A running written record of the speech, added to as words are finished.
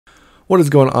What is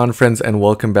going on, friends, and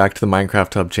welcome back to the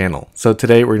Minecraft Hub channel. So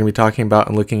today we're going to be talking about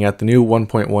and looking at the new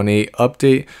 1.18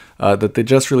 update that they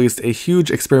just released a huge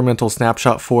experimental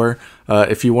snapshot for.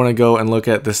 If you want to go and look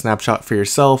at the snapshot for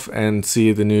yourself and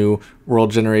see the new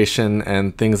world generation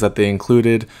and things that they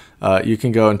included, you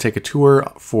can go and take a tour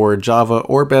for Java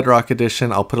or Bedrock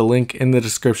Edition. I'll put a link in the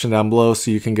description down below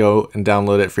so you can go and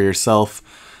download it for yourself.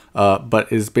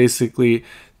 But is basically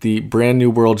the brand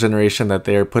new world generation that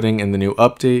they are putting in the new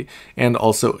update, and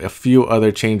also a few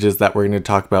other changes that we're going to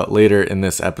talk about later in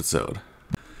this episode.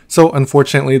 So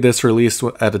unfortunately, this released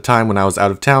at a time when I was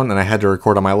out of town and I had to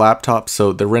record on my laptop,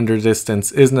 so the render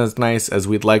distance isn't as nice as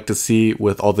we'd like to see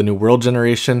with all the new world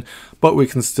generation, but we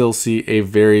can still see a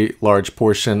very large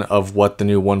portion of what the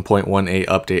new 1.18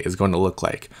 update is going to look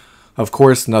like. Of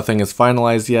course, nothing is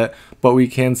finalized yet, but we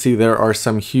can see there are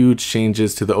some huge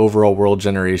changes to the overall world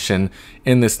generation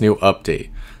in this new update.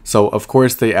 So of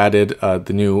course they added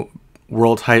the new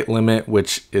world height limit,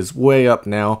 which is way up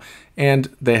now,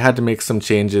 and they had to make some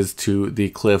changes to the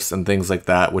cliffs and things like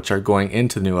that, which are going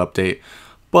into the new update.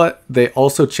 But they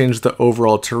also changed the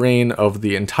overall terrain of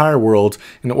the entire world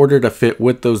in order to fit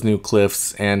with those new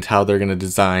cliffs and how they're going to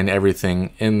design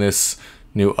everything in this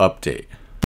new update.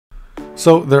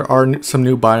 So there are some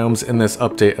new biomes in this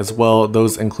update as well.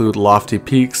 Those include lofty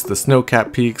peaks, the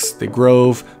snow-capped peaks, the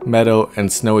grove, meadow,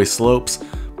 and snowy slopes.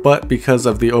 But because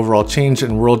of the overall change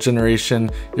in world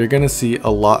generation, you're going to see a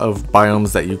lot of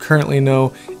biomes that you currently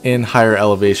know in higher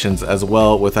elevations as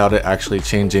well, without it actually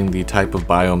changing the type of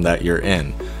biome that you're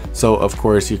in. So of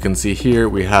course you can see here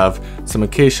we have some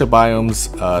acacia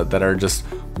biomes that are just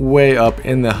way up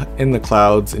in the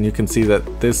clouds, and you can see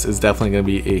that this is definitely going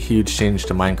to be a huge change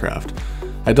to Minecraft.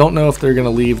 I don't know if they're going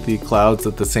to leave the clouds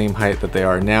at the same height that they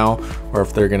are now, or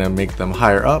if they're going to make them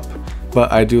higher up,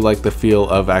 but I do like the feel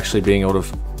of actually being able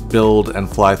to build and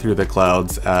fly through the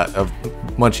clouds at a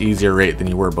much easier rate than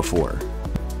you were before.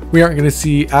 We aren't going to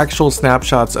see actual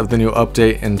snapshots of the new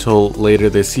update until later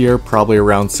this year, probably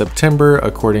around September,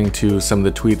 according to some of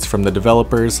the tweets from the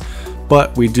developers.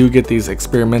 But we do get these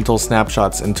experimental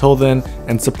snapshots until then,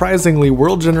 and surprisingly,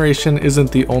 world generation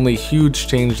isn't the only huge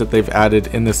change that they've added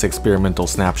in this experimental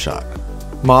snapshot.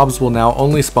 Mobs will now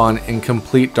only spawn in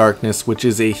complete darkness, which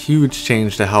is a huge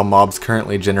change to how mobs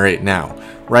currently generate now.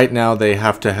 Right now they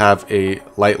have to have a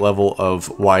light level of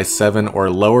Y7 or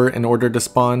lower in order to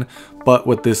spawn, but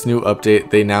with this new update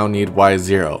they now need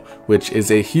Y0, which is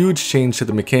a huge change to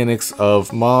the mechanics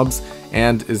of mobs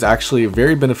and is actually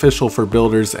very beneficial for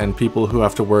builders and people who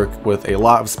have to work with a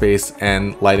lot of space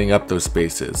and lighting up those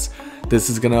spaces. This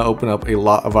is going to open up a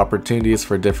lot of opportunities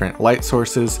for different light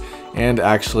sources and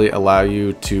actually allow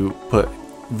you to put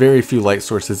very few light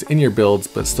sources in your builds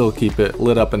but still keep it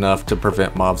lit up enough to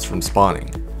prevent mobs from spawning.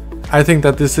 I think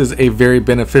that this is a very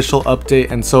beneficial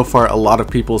update, and so far a lot of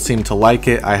people seem to like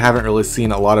it. I haven't really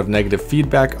seen a lot of negative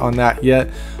feedback on that yet,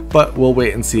 but we'll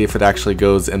wait and see if it actually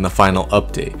goes in the final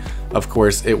update. Of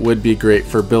course, it would be great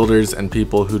for builders and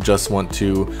people who just want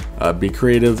to be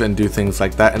creative and do things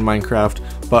like that in Minecraft,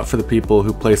 but for the people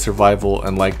who play survival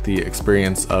and like the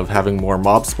experience of having more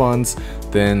mob spawns,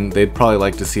 then they'd probably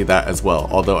like to see that as well.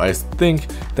 Although I think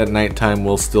that nighttime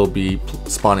will still be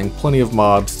spawning plenty of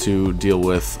mobs to deal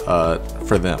with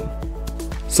for them.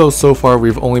 So far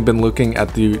we've only been looking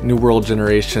at the new world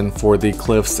generation for the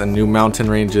cliffs and new mountain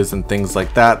ranges and things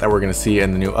like that we're going to see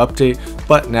in the new update,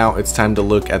 but now it's time to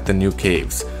look at the new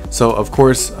caves. So of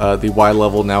course the Y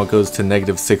level now goes to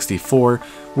 -64,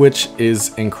 which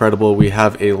is incredible. We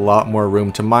have a lot more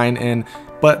room to mine in,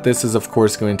 but this is of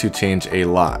course going to change a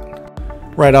lot.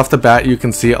 Right off the bat, you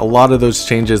can see a lot of those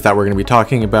changes that we're going to be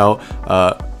talking about.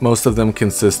 Most of them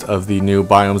consist of the new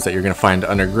biomes that you're going to find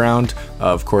underground.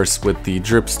 Of course, with the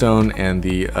dripstone and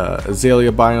the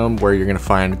azalea biome, where you're going to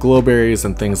find glowberries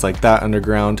and things like that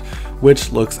underground,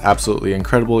 which looks absolutely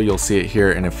incredible. You'll see it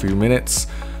here in a few minutes.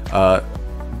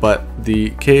 But the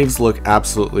caves look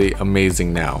absolutely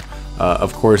amazing now.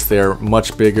 Of course, they're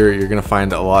much bigger. You're going to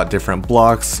find a lot different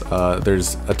blocks.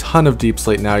 There's a ton of deep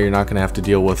slate now. You're not going to have to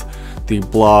deal with the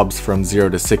blobs from 0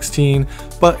 to 16,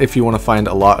 but if you want to find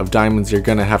a lot of diamonds, you're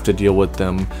going to have to deal with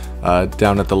them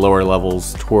down at the lower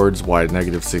levels towards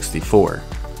Y-64.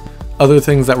 Other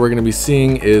things that we're going to be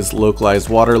seeing is localized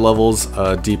water levels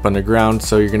deep underground,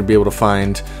 so you're going to be able to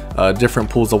find different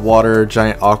pools of water,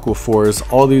 giant aquifers,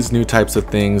 all these new types of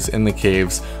things in the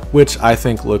caves, which I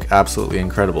think look absolutely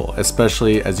incredible,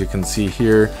 especially as you can see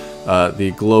here,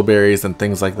 the glowberries and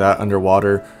things like that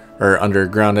underwater, or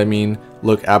underground I mean,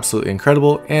 look absolutely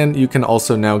incredible. And you can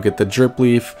also now get the drip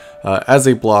leaf as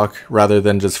a block rather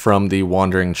than just from the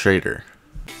wandering trader.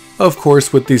 Of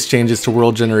course, with these changes to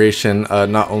world generation,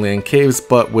 not only in caves,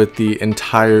 but with the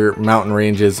entire mountain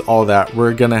ranges, all that,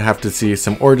 we're gonna have to see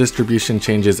some ore distribution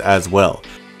changes as well.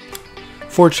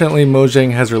 Fortunately,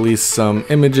 Mojang has released some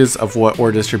images of what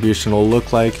ore distribution will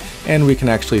look like, and we can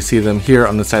actually see them here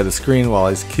on the side of the screen while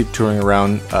I keep touring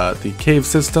around the cave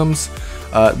systems.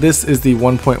 This is the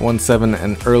 1.17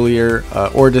 and earlier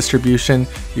ore distribution.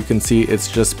 You can see it's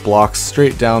just blocks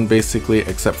straight down basically,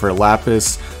 except for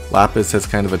Lapis. Lapis has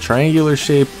kind of a triangular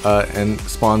shape and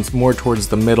spawns more towards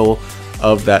the middle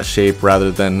of that shape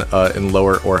rather than in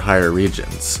lower or higher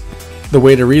regions. The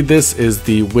way to read this is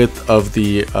the width of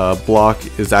the block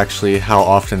is actually how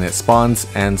often it spawns,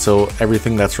 and so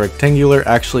everything that's rectangular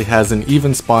actually has an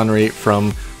even spawn rate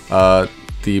from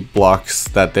the blocks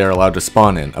that they're allowed to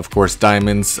spawn in. Of course,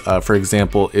 diamonds, for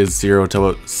example, is 0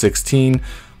 to 16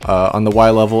 on the Y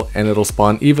level, and it'll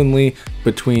spawn evenly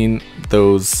between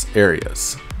those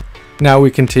areas. Now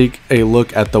we can take a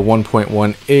look at the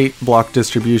 1.18 block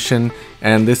distribution,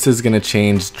 and this is going to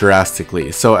change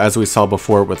drastically. So as we saw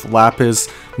before with Lapis,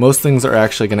 most things are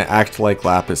actually going to act like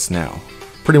Lapis now.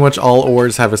 Pretty much all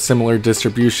ores have a similar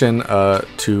distribution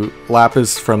to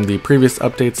Lapis from the previous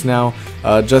updates now,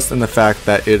 just in the fact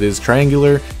that it is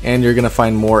triangular and you're going to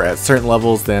find more at certain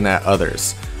levels than at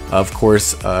others. Of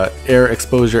course, air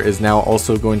exposure is now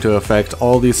also going to affect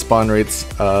all these spawn rates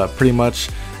pretty much,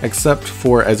 except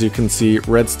for, as you can see,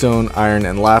 redstone, iron,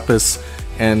 and lapis,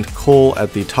 and coal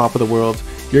at the top of the world.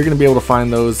 You're going to be able to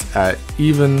find those at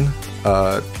even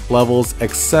levels,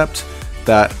 except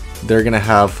that they're going to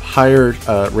have higher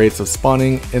rates of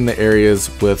spawning in the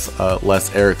areas with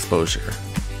less air exposure.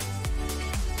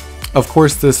 Of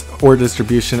course, this ore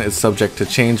distribution is subject to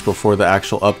change before the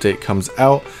actual update comes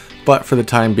out, but for the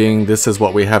time being, this is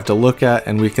what we have to look at,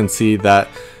 and we can see that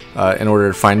in order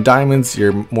to find diamonds,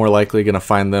 you're more likely going to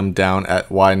find them down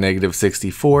at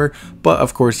Y-64, but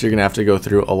of course you're going to have to go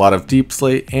through a lot of deep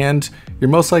slate, and you're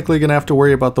most likely going to have to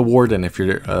worry about the warden if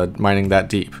you're mining that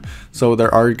deep. So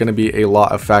there are going to be a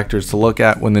lot of factors to look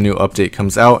at when the new update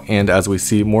comes out, and as we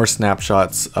see more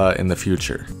snapshots in the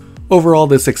future. Overall,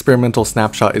 this experimental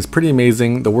snapshot is pretty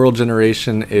amazing. The world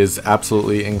generation is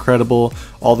absolutely incredible.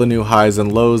 All the new highs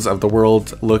and lows of the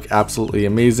world look absolutely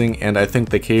amazing, and I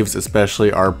think the caves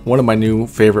especially are one of my new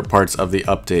favorite parts of the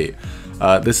update.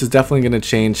 This is definitely going to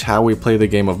change how we play the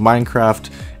game of Minecraft,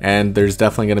 and there's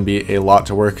definitely going to be a lot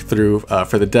to work through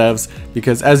for the devs,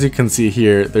 because as you can see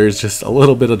here, there's just a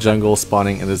little bit of jungle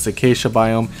spawning in this acacia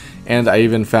biome, and I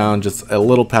even found just a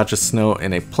little patch of snow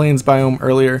in a plains biome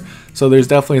earlier, so there's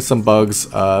definitely some bugs.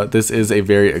 This is a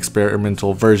very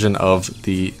experimental version of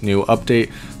the new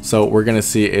update, so we're going to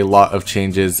see a lot of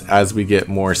changes as we get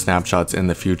more snapshots in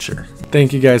the future.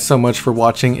 Thank you guys so much for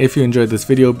watching. If you enjoyed this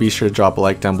video, be sure to drop a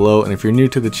like down below, and if you're new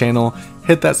to the channel,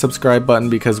 hit that subscribe button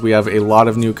because we have a lot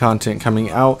of new content coming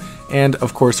out, and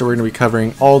of course we're going to be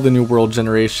covering all the new world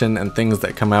generation and things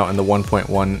that come out in the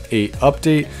 1.18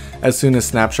 update as soon as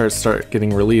snapshots start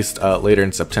getting released later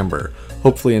in September.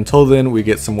 Hopefully until then we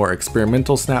get some more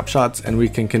experimental snapshots and we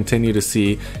can continue to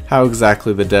see how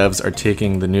exactly the devs are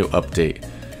taking the new update.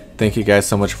 Thank you guys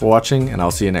so much for watching, and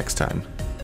I'll see you next time.